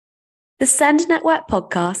The Send Network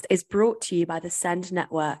podcast is brought to you by the Send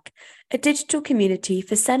Network, a digital community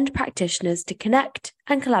for Send practitioners to connect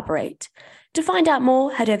and collaborate. To find out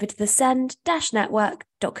more, head over to the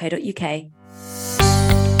send-network.co.uk.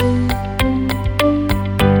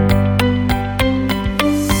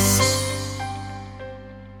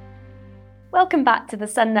 Welcome back to the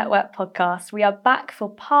Send Network podcast. We are back for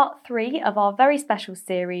part 3 of our very special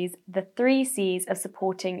series, The 3 C's of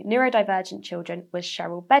Supporting Neurodivergent Children with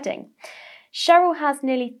Cheryl Bedding. Cheryl has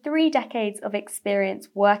nearly 3 decades of experience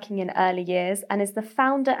working in early years and is the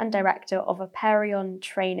founder and director of Aperion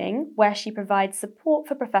Training, where she provides support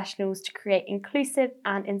for professionals to create inclusive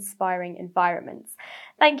and inspiring environments.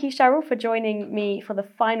 Thank you, Cheryl, for joining me for the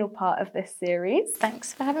final part of this series.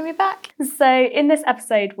 Thanks for having me back. So in this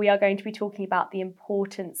episode, we are going to be talking about the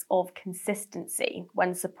importance of consistency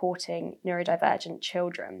when supporting neurodivergent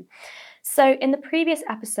children. So in the previous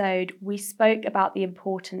episode, we spoke about the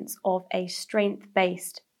importance of a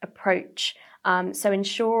strength-based approach. So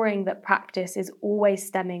ensuring that practice is always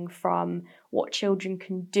stemming from what children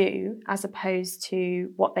can do as opposed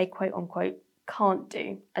to what they quote unquote can't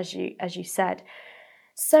do, as you said.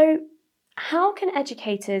 So how can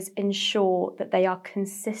educators ensure that they are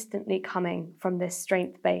consistently coming from this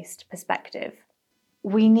strength-based perspective?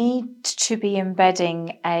 We need to be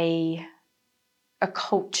embedding a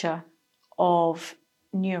culture of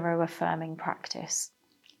neuro-affirming practice,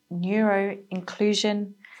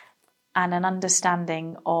 neuro-inclusion, and an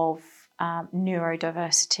understanding of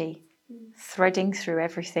neurodiversity threading through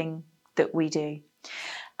everything that we do.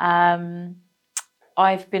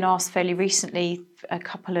 I've been asked fairly recently, a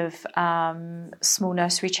couple of small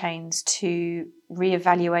nursery chains to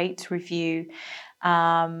reevaluate, review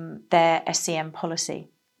their SEM policy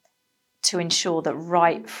to ensure that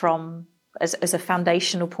right from, as a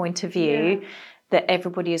foundational point of view, that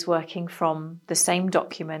everybody is working from the same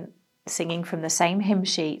document, singing from the same hymn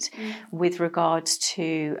sheet with regards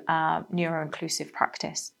to neuro-inclusive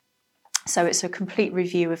practice. So it's a complete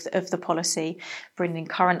review of the policy, bringing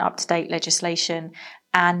current up-to-date legislation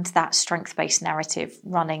and that strength-based narrative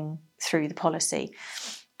running through the policy.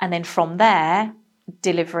 And then from there,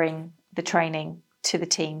 delivering the training to the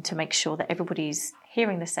team to make sure that everybody's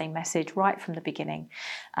hearing the same message right from the beginning,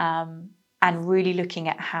 and really looking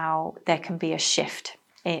at how there can be a shift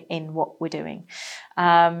in what we're doing.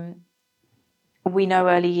 We know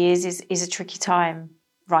early years is a tricky time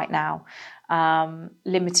right now.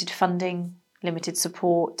 Limited funding, limited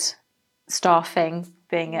support, staffing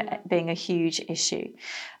being a huge issue.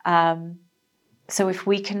 So if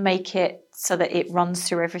we can make it so that it runs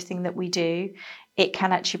through everything that we do, it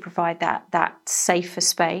can actually provide that safer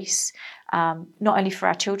space, not only for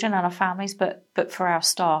our children and our families, but for our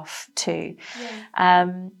staff too.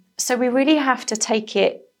 So we really have to take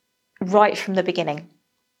it right from the beginning.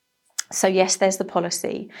 So yes, there's the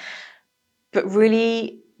policy, but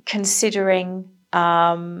really considering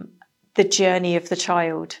the journey of the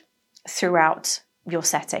child throughout your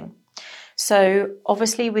setting. So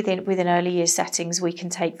obviously within early years settings, we can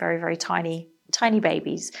take very, very tiny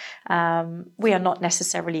babies. We are not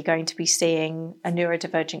necessarily going to be seeing a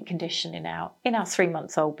neurodivergent condition in our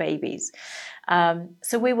 3-month-old babies.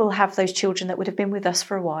 So we will have those children that would have been with us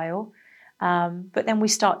for a while. But then we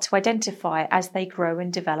start to identify as they grow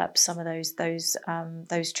and develop some of those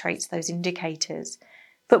traits, those indicators.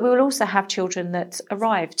 But we will also have children that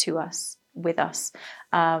arrive to us with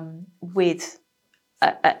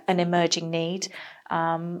an emerging need.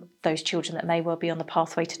 Those children that may well be on the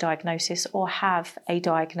pathway to diagnosis or have a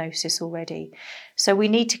diagnosis already. So we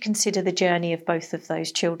need to consider the journey of both of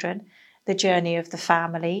those children, the journey of the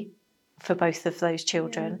family for both of those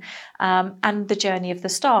children, and the journey of the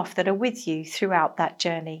staff that are with you throughout that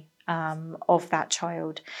journey of that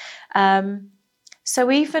child. So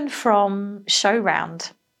even from show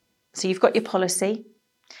round, so you've got your policy,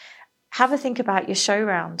 have a think about your show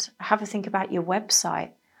round, have a think about your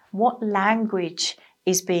website. What language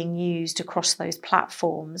is being used across those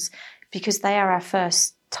platforms? Because they are our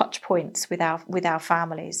first touch points with our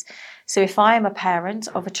families. So if I am a parent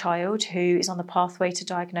of a child who is on the pathway to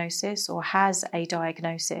diagnosis or has a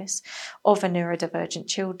diagnosis of a neurodivergent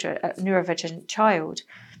child,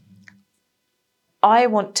 I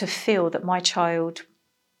want to feel that my child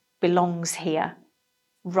belongs here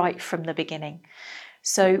right from the beginning.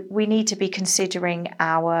 So we need to be considering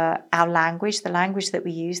our language, the language that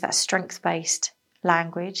we use, that strength-based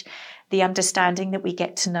language, the understanding that we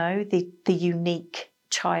get to know the unique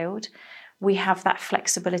child. We have that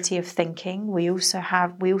flexibility of thinking. We also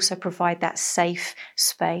provide that safe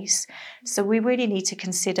space. So we really need to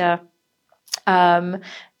consider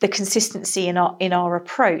The consistency in our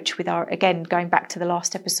approach with our, again, going back to the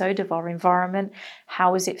last episode of our environment,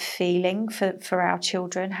 how is it feeling for our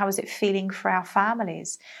children? How is it feeling for our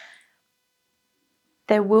families?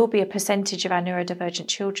 There will be a percentage of our neurodivergent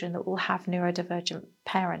children that will have neurodivergent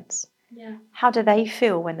parents. Yeah. How do they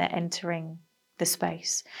feel when they're entering the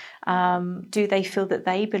space? Do they feel that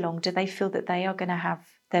they belong? Do they feel that they are going to have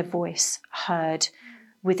their voice heard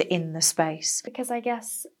within the space? Because I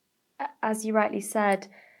guess, as you rightly said,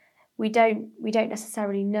 we don't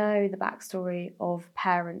necessarily know the backstory of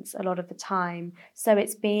parents a lot of the time. So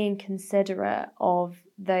it's being considerate of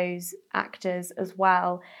those actors as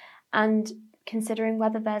well, and considering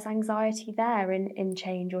whether there's anxiety there in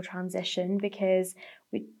change or transition, because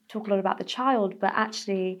we talk a lot about the child, but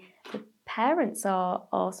actually the parents are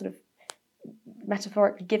sort of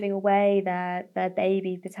metaphorically giving away their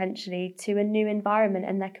baby potentially to a new environment,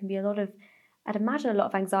 and there can be I'd imagine a lot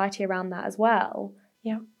of anxiety around that as well.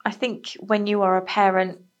 Yeah, I think when you are a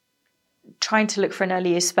parent trying to look for an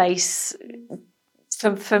earlier space,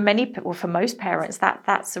 for many people, for most parents,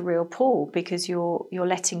 that's a real pull, because you're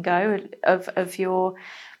letting go of your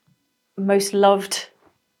most loved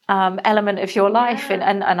element of your life. Yeah.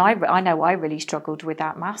 And I know I really struggled with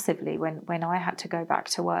that massively when I had to go back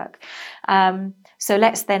to work. So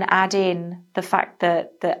let's then add in the fact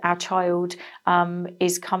that our child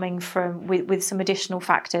is coming from with some additional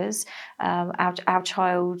factors. Our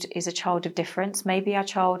child is a child of difference. Maybe our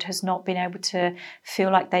child has not been able to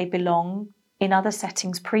feel like they belong in other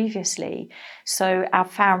settings previously. So our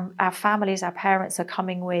families, our parents are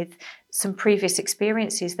coming with some previous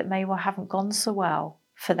experiences that may well haven't gone so well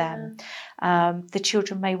for them. Yeah. The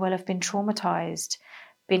children may well have been traumatized,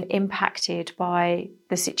 been impacted by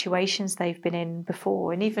the situations they've been in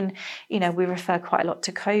before. And even, we refer quite a lot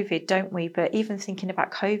to COVID, don't we? But even thinking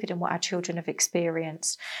about COVID and what our children have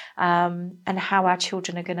experienced, and how our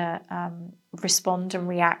children are going to respond and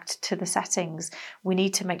react to the settings, we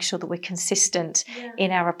need to make sure that we're consistent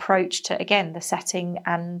in our approach to, again, the setting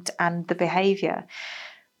and the behaviour.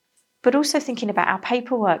 But also thinking about our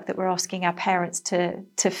paperwork that we're asking our parents to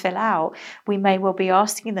fill out. We may well be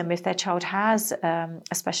asking them if their child has a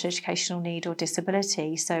special educational need or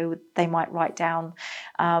disability. So they might write down,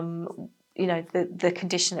 the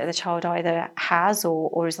condition that the child either has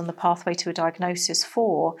or is on the pathway to a diagnosis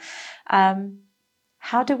for.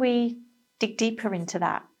 How do we dig deeper into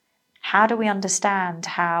that? How do we understand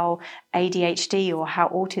how ADHD or how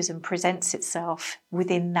autism presents itself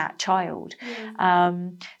within that child?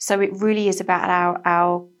 So it really is about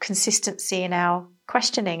our consistency and our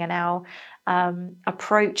questioning and our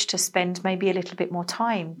approach to spend maybe a little bit more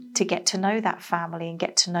time to get to know that family and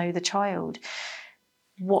get to know the child.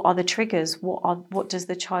 What are the triggers? What does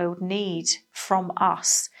the child need from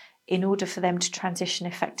us in order for them to transition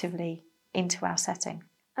effectively into our setting?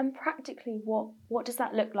 And practically, what does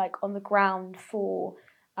that look like on the ground for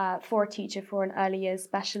a teacher, for an early years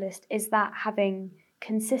specialist? Is that having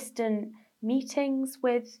consistent meetings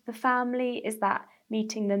with the family? Is that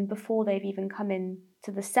meeting them before they've even come in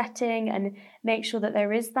to the setting, and make sure that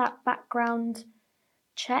there is that background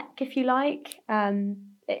check, if you like?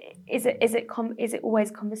 Is it always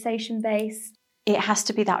conversation based? It has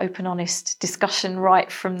to be that open, honest discussion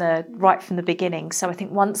right from the beginning. So I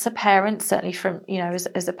think once a parent, certainly from,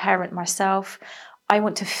 as a parent myself, I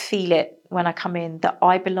want to feel it when I come in, that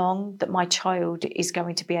I belong, that my child is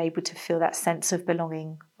going to be able to feel that sense of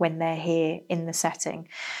belonging when they're here in the setting.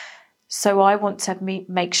 So I want to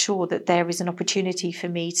make sure that there is an opportunity for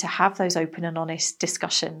me to have those open and honest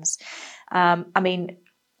discussions. Not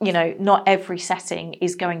every setting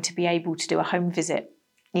is going to be able to do a home visit.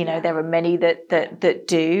 There are many that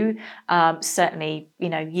do. Certainly,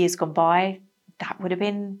 years gone by, that would have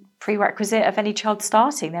been prerequisite of any child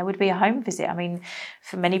starting. There would be a home visit. I mean,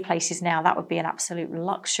 for many places now, that would be an absolute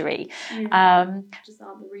luxury. Just aren't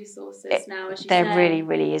the resources now, as you say. There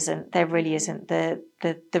really isn't. There really isn't the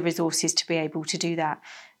resources to be able to do that.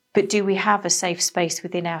 But do we have a safe space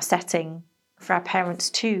within our setting for our parents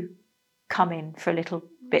to come in for a little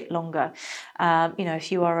bit longer?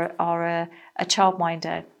 If you are a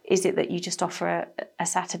childminder, is it that you just offer a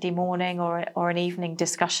Saturday morning or an evening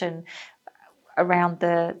discussion around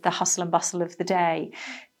the hustle and bustle of the day?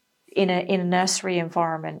 In a nursery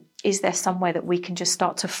environment, is there somewhere that we can just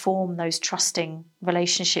start to form those trusting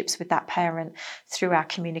relationships with that parent through our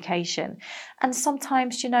communication? And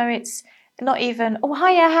sometimes, it's not even, oh,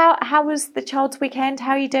 hiya, how was the child's weekend?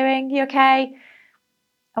 How are you doing? You okay?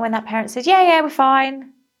 And when that parent says, yeah, we're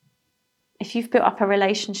fine. If you've built up a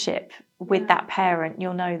relationship with that parent,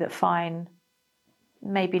 you'll know that fine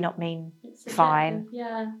maybe not mean fine.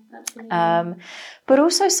 Yeah, absolutely. But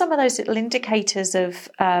also some of those little indicators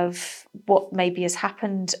of what maybe has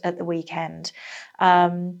happened at the weekend.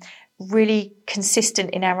 Really consistent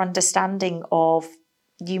in our understanding of,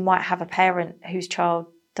 you might have a parent whose child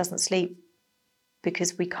doesn't sleep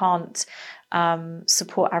because we can't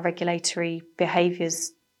support our regulatory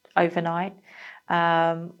behaviours overnight.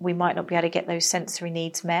 We might not be able to get those sensory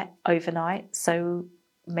needs met overnight. So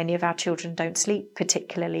many of our children don't sleep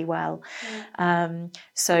particularly well. Yeah.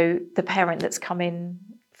 So the parent that's come in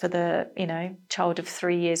for the, child of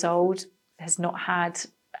 3 years old has not had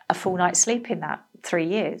a full night's sleep in that 3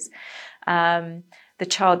 years.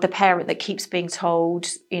 The parent that keeps being told,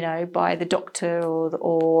 by the doctor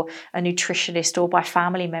or a nutritionist or by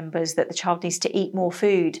family members that the child needs to eat more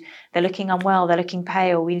food. They're looking unwell, they're looking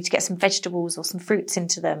pale, we need to get some vegetables or some fruits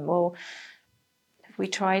into them. Or have we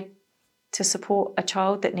tried to support a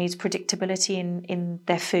child that needs predictability in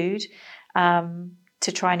their food,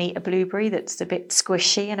 to try and eat a blueberry that's a bit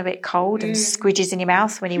squishy and a bit cold and squidges in your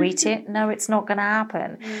mouth when you eat it? No, it's not going to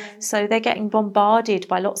happen. So they're getting bombarded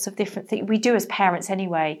by lots of different things. We do as parents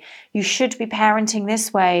anyway. You should be parenting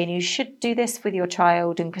this way and you should do this with your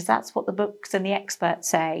child, and because that's what the books and the experts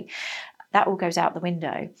say. That all goes out the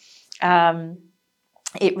window.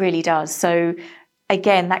 It really does. So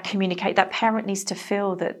again, that parent needs to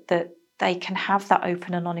feel that they can have that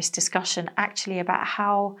open and honest discussion actually about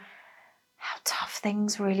how tough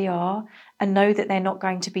things really are, and know that they're not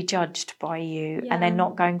going to be judged by you, and they're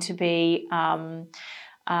not going to be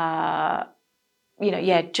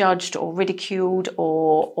judged or ridiculed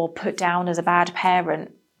or put down as a bad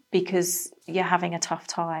parent because you're having a tough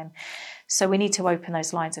time. So we need to open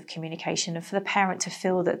those lines of communication, and for the parent to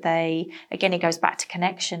feel that it goes back to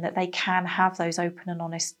connection, that they can have those open and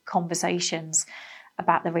honest conversations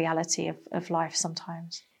about the reality of life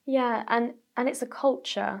sometimes. Yeah, and it's a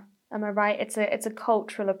culture. Am I right? It's a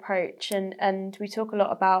cultural approach, and we talk a lot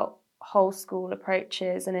about whole school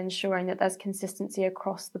approaches and ensuring that there's consistency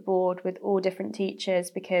across the board with all different teachers,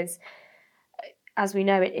 because as we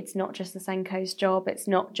know, it's not just the Senko's job, it's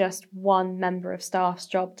not just one member of staff's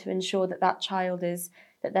job to ensure that child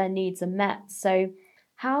that their needs are met. So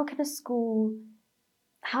how can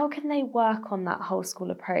they work on that whole school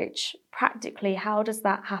approach? Practically, how does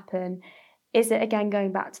that happen? Is it, again,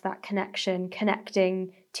 going back to that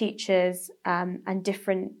connecting teachers and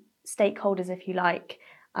different stakeholders, if you like,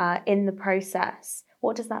 in the process?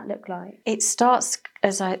 What does that look like? It starts,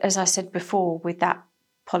 as I said before, with that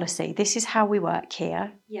policy. This is how we work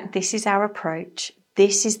here. Yeah. This is our approach.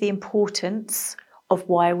 This is the importance of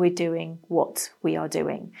why we're doing what we are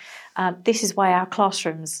doing. This is why our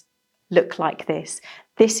classrooms look like this.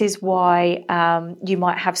 This is why you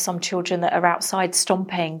might have some children that are outside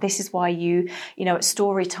stomping. This is why at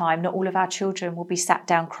story time, not all of our children will be sat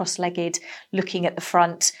down cross-legged, looking at the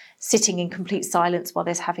front, sitting in complete silence while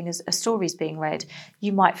there's having a story's being read.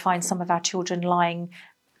 You might find some of our children lying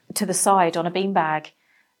to the side on a beanbag,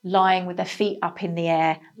 lying with their feet up in the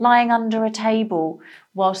air, lying under a table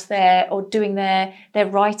whilst they're doing their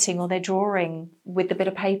writing or their drawing with a bit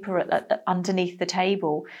of paper underneath the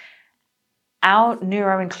table. Our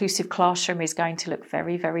neuro-inclusive classroom is going to look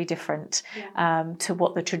very, very different to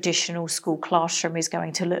what the traditional school classroom is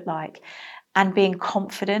going to look like. And being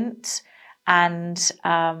confident and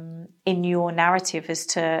in your narrative as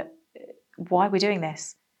to why we're doing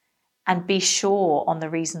this, and be sure on the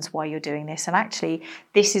reasons why you're doing this. And actually,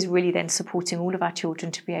 this is really then supporting all of our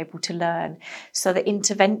children to be able to learn, so that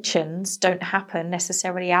interventions don't happen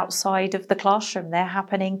necessarily outside of the classroom. They're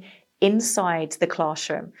happening inside the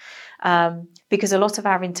classroom, because a lot of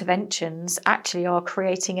our interventions actually are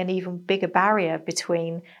creating an even bigger barrier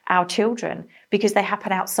between our children, because they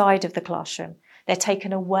happen outside of the classroom. They're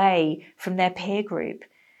taken away from their peer group.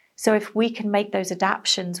 So if we can make those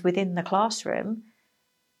adaptations within the classroom,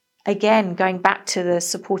 again, going back to the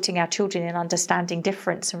supporting our children in understanding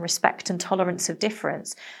difference and respect and tolerance of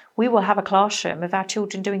difference, we will have a classroom of our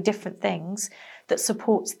children doing different things that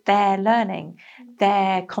supports their learning,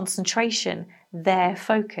 their concentration, their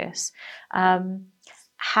focus.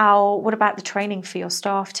 What about the training for your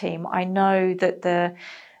staff team? I know that the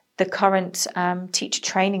current teacher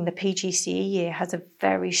training, the PGCE year, has a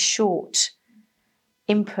very short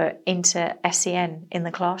input into SEN in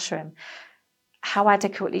the classroom. How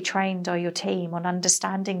adequately trained are your team on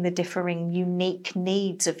understanding the differing unique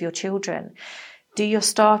needs of your children? Does your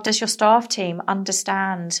staff team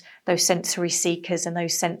understand those sensory seekers and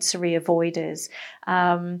those sensory avoiders,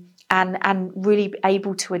 and really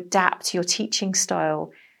able to adapt your teaching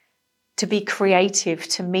style to be creative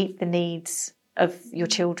to meet the needs of your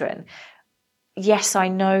children? yes, I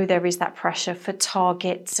know there is that pressure for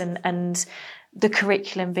targets and the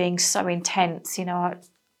curriculum being so intense. You know,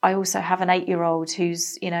 I also have an 8-year-old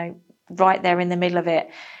who's, you know, right there in the middle of it,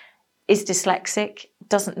 is dyslexic,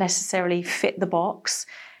 doesn't necessarily fit the box.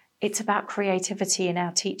 It's about creativity in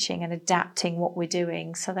our teaching and adapting what we're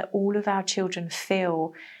doing so that all of our children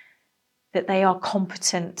feel that they are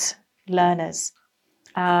competent learners.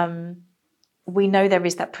 We know there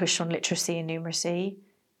is that push on literacy and numeracy,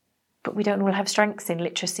 but we don't all have strengths in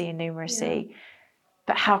literacy and numeracy. Yeah.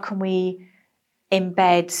 But how can we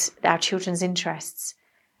embed our children's interests,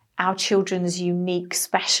 our children's unique,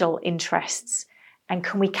 special interests, and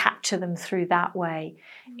can we capture them through that way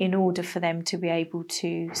in order for them to be able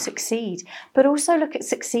to succeed? But also look at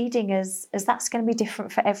succeeding as that's going to be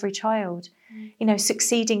different for every child. You know,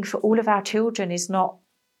 succeeding for all of our children is not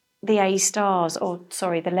the A stars, or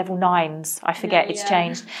sorry, the level 9s. I forget, it's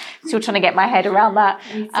changed. Still trying to get my head around that.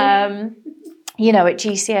 You know, at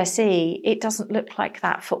GCSE, it doesn't look like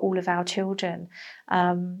that for all of our children.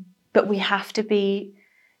 But we have to be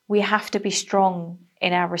strong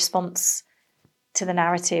in our response to the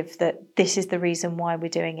narrative that this is the reason why we're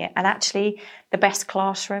doing it. And actually, the best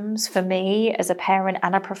classrooms for me as a parent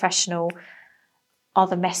and a professional are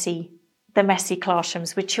the messy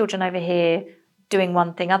classrooms with children over here doing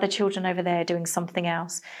one thing, other children over there doing something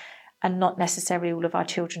else, and not necessarily all of our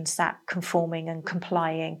children sat conforming and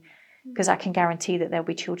complying, because I can guarantee that there'll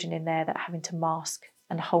be children in there that are having to mask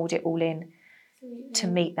and hold it all in to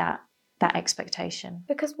meet that expectation.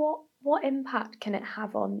 Because what impact can it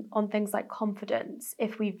have on things like confidence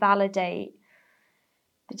if we validate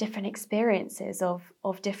the different experiences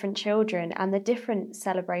of different children and the different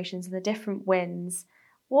celebrations and the different wins?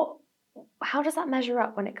 How does that measure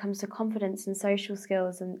up when it comes to confidence and social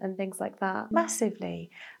skills and things like that? Massively.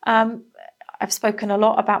 I've spoken a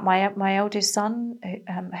lot about my eldest son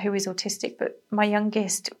who is autistic, but my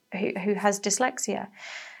youngest who has dyslexia.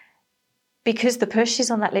 Because the push is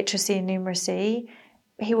on that literacy and numeracy,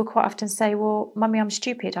 he will quite often say, well, Mummy, I'm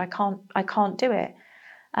stupid, I can't do it.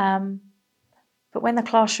 But when the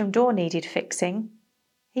classroom door needed fixing,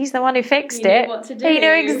 he's the one who fixed it. He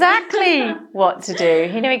knew exactly what to do.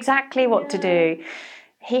 He knew exactly what to do.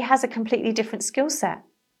 He has a completely different skill set.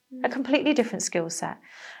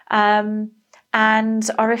 And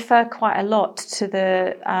I refer quite a lot to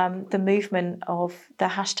the movement of the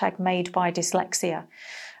hashtag made by dyslexia.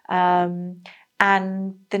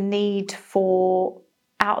 And the need for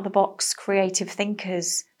out-of-the-box creative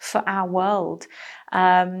thinkers for our world.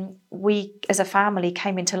 We, as a family,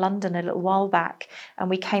 came into London a little while back, and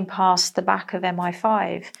we came past the back of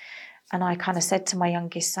MI5, and I kind of said to my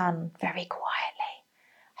youngest son, very quietly,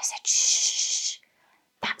 I said, shh,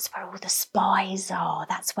 that's where all the spies are.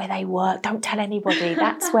 That's where they work. Don't tell anybody.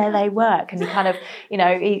 That's where they work. And he kind of, you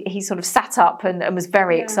know, he sort of sat up and was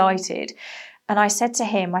very excited. And I said to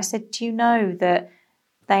him, I said, do you know that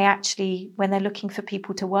they actually, when they're looking for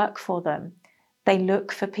people to work for them, they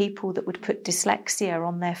look for people that would put dyslexia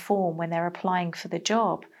on their form when they're applying for the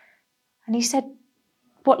job? And he said,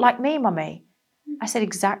 what, like me, Mummy? I said,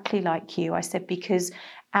 exactly like you. I said, because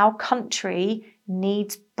our country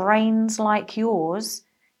needs brains like yours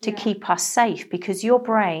to keep us safe, because your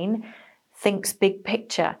brain thinks big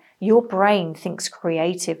picture. Your brain thinks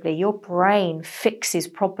creatively. Your brain fixes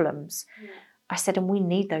problems. Yeah. I said, and we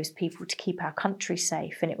need those people to keep our country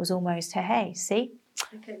safe. And it was almost, hey, see?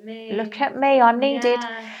 Look at me, I'm needed.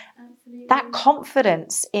 Yeah, absolutely. That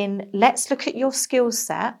confidence in, let's look at your skill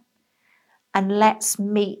set and let's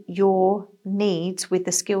meet your needs with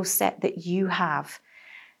the skill set that you have.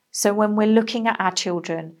 So when we're looking at our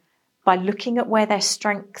children, by looking at where their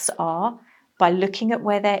strengths are, by looking at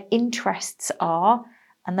where their interests are,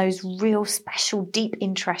 and those real special deep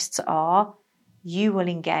interests are, you will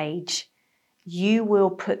engage. You will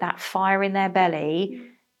put that fire in their belly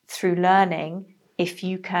through learning if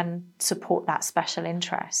you can support that special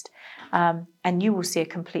interest. And you will see a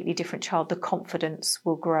completely different child. The confidence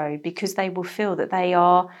will grow because they will feel that they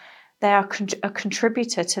are a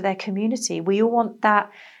contributor to their community. We all want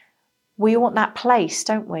that place,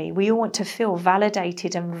 don't we? We all want to feel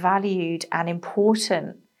validated and valued and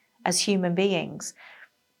important as human beings.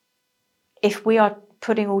 If we are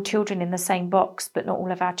putting all children in the same box, but not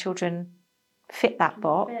all of our children fit that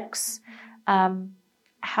box,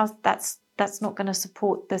 that's not going to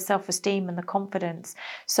support the self-esteem and the confidence.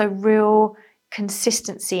 So real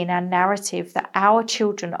consistency in our narrative that our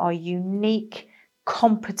children are unique,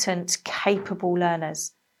 competent, capable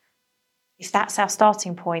learners. If that's our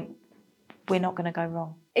starting point, we're not going to go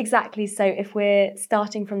wrong. Exactly. So if we're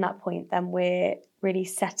starting from that point, then we're really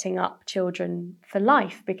setting up children for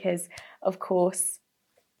life, because of course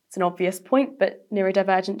it's an obvious point, but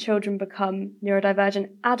neurodivergent children become neurodivergent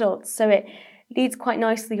adults. So it leads quite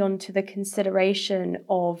nicely on to the consideration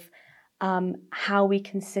of how we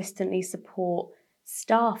consistently support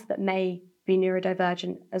staff that may be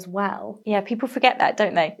neurodivergent as well. Yeah, people forget that,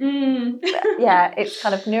 don't they? Yeah, it's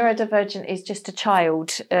kind of neurodivergent is just a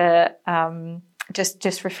child,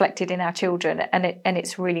 just reflected in our children, and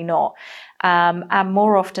it's really not. And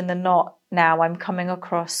more often than not, now I'm coming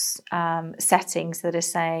across settings that are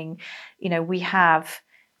saying, we have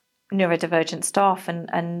neurodivergent staff,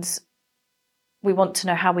 and we want to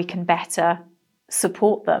know how we can better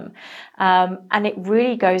support them. And it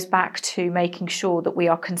really goes back to making sure that we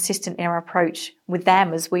are consistent in our approach with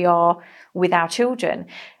them as we are with our children.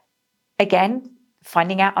 Again,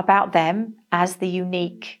 finding out about them as the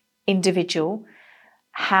unique individual.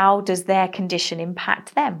 How does their condition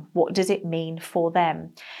impact them? What does it mean for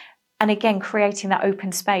them? And again, creating that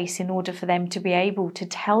open space in order for them to be able to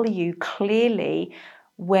tell you clearly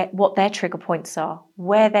what their trigger points are,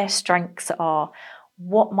 where their strengths are,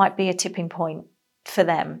 what might be a tipping point for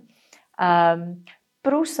them.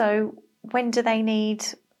 But also, when do they need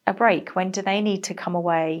a break? When do they need to come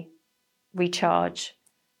away, recharge,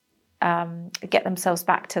 get themselves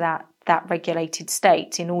back to that regulated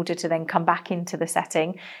state in order to then come back into the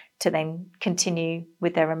setting to then continue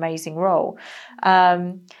with their amazing role?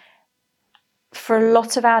 For a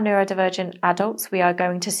lot of our neurodivergent adults, we are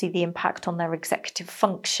going to see the impact on their executive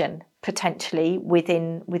function potentially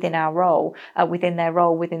within our role, within their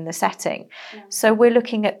role within the setting. Yeah. So we're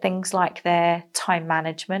looking at things like their time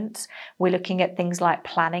management. We're looking at things like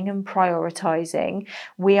planning and prioritising.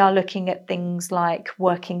 We are looking at things like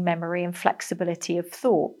working memory and flexibility of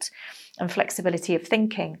thought and flexibility of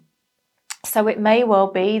thinking. So it may well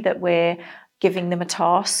be that we're giving them a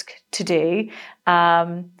task to do,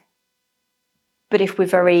 but if we're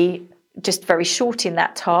very short in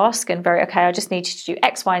that task and I just need you to do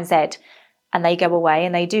X, Y, and Z, and they go away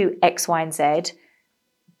and they do X, Y, and Z,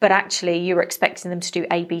 but actually you're expecting them to do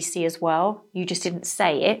A, B, C as well. You just didn't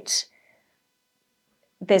say it.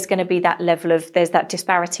 There's going to be there's that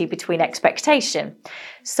disparity between expectation.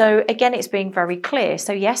 So again, it's being very clear.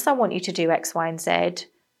 So yes, I want you to do X, Y, and Z,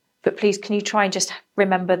 but please, can you try and just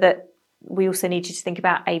remember that we also need you to think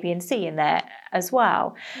about A, B, and C in there as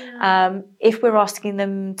well. Yeah. If we're asking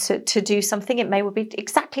them to do something, it may well be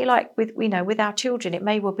exactly like with our children. It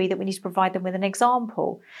may well be that we need to provide them with an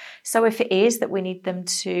example. So if it is that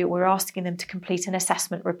we're asking them to complete an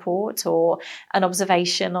assessment report or an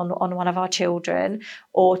observation on one of our children,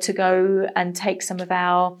 or to go and take some of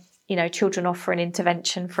our children off for an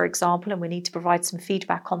intervention, for example, and we need to provide some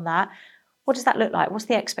feedback on that. What does that look like? What's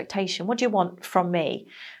the expectation? What do you want from me?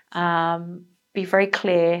 Be very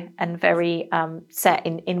clear and very set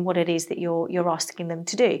in what it is that you're asking them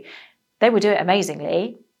to do. They will do it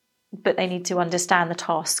amazingly, but they need to understand the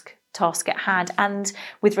task at hand. And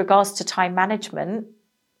with regards to time management,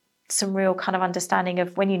 some real kind of understanding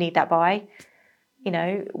of when you need that by.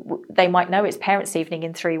 They might know it's parents' evening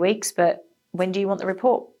in 3 weeks, but when do you want the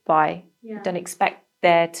report by? Yeah. Don't expect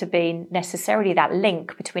there to be necessarily that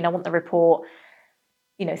link between I want the report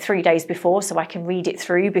 3 days before so I can read it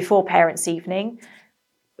through before parents' evening.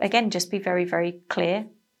 Again, just be very, very clear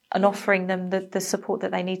and offering them the support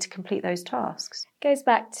that they need to complete those tasks. It goes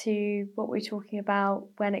back to what we're talking about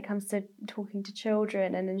when it comes to talking to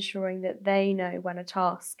children and ensuring that they know when a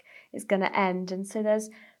task is going to end. And so there's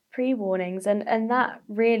pre-warnings, and that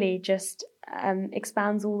really just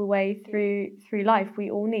expands all the way through life.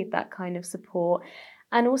 We all need that kind of support.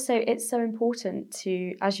 And also, it's so important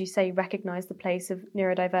to, as you say, recognise the place of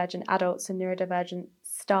neurodivergent adults and neurodivergent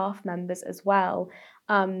staff members as well,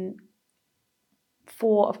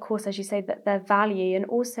 for, of course, as you say, that their value and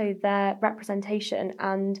also their representation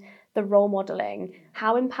and the role modelling.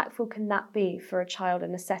 How impactful can that be for a child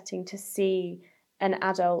in a setting to see an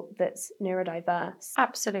adult that's neurodiverse?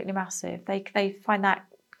 Absolutely massive. They find that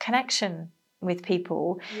connection with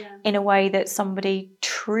people in a way that somebody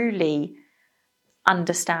truly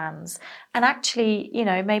understands. And actually,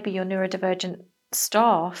 maybe your neurodivergent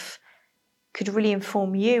staff could really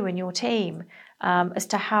inform you and your team as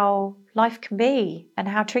to how life can be and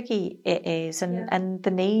how tricky it is, and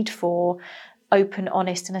the need for open,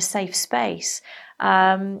 honest and a safe space.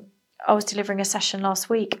 I was delivering a session last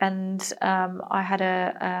week, and I had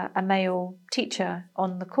a male teacher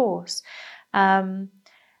on the course, and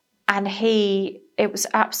it was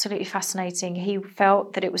absolutely fascinating. He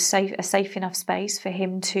felt that it was a safe enough space for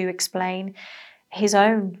him to explain his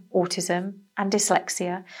own autism and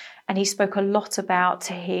dyslexia, and he spoke a lot about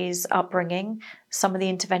his upbringing, some of the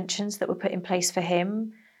interventions that were put in place for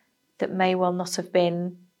him that may well not have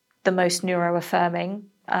been the most neuroaffirming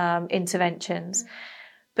interventions.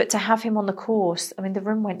 But to have him on the course, I mean, the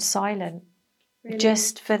room went silent. Really?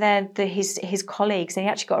 Just for his colleagues, and he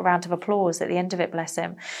actually got a round of applause at the end of it, bless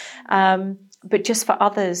him. But just for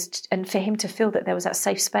others, and for him to feel that there was that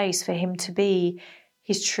safe space for him to be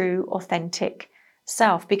his true, authentic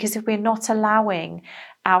self. Because if we're not allowing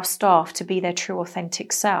our staff to be their true,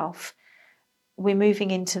 authentic self, we're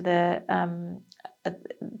moving into the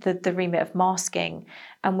remit of masking,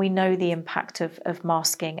 and we know the impact of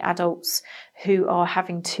masking. Adults who are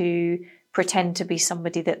having to pretend to be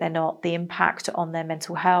somebody that they're not, the impact on their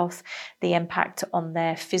mental health, the impact on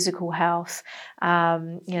their physical health.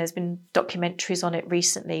 There's been documentaries on it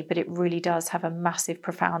recently, but it really does have a massive,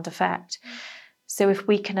 profound effect. So if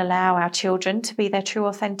we can allow our children to be their true,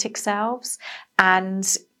 authentic selves, and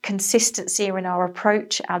consistency in our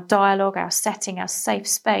approach, our dialogue, our setting, our safe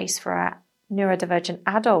space for our neurodivergent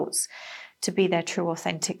adults to be their true,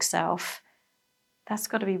 authentic self, that's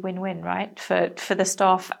got to be win-win, right? For the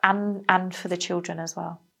staff and for the children as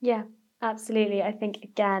well. Yeah, absolutely. I think,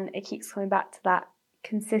 again, it keeps coming back to that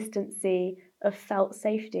consistency of felt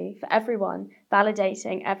safety for everyone,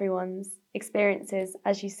 validating everyone's experiences,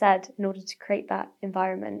 as you said, in order to create that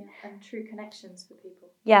environment. Yeah, and true connections for people.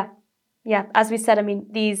 Yeah. As we said, I mean,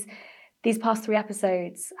 these past 3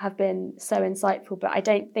 episodes have been so insightful, but I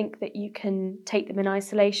don't think that you can take them in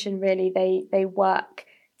isolation, really. They work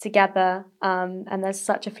together, and there's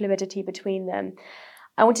such a fluidity between them.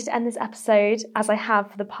 I wanted to end this episode, as I have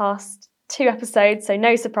for the past 2 episodes, so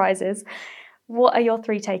no surprises. What are your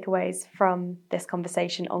 3 takeaways from this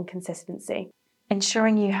conversation on consistency?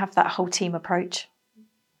 Ensuring you have that whole team approach,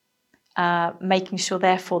 making sure,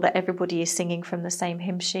 therefore, that everybody is singing from the same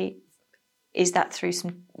hymn sheet. Is that through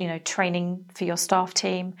some, training for your staff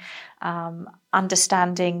team,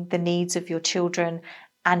 understanding the needs of your children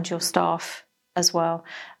and your staff as well,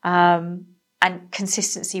 and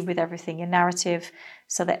consistency with everything, your narrative,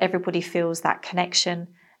 so that everybody feels that connection,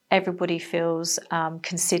 everybody feels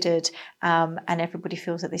considered, and everybody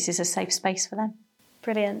feels that this is a safe space for them.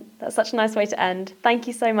 Brilliant. That's such a nice way to end. Thank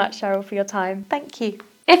you so much, Cheryl, for your time. Thank you.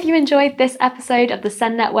 If you enjoyed this episode of the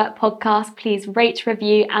Send Network podcast, please rate,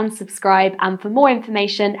 review and subscribe. And for more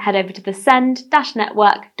information, head over to the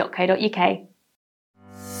send-network.co.uk.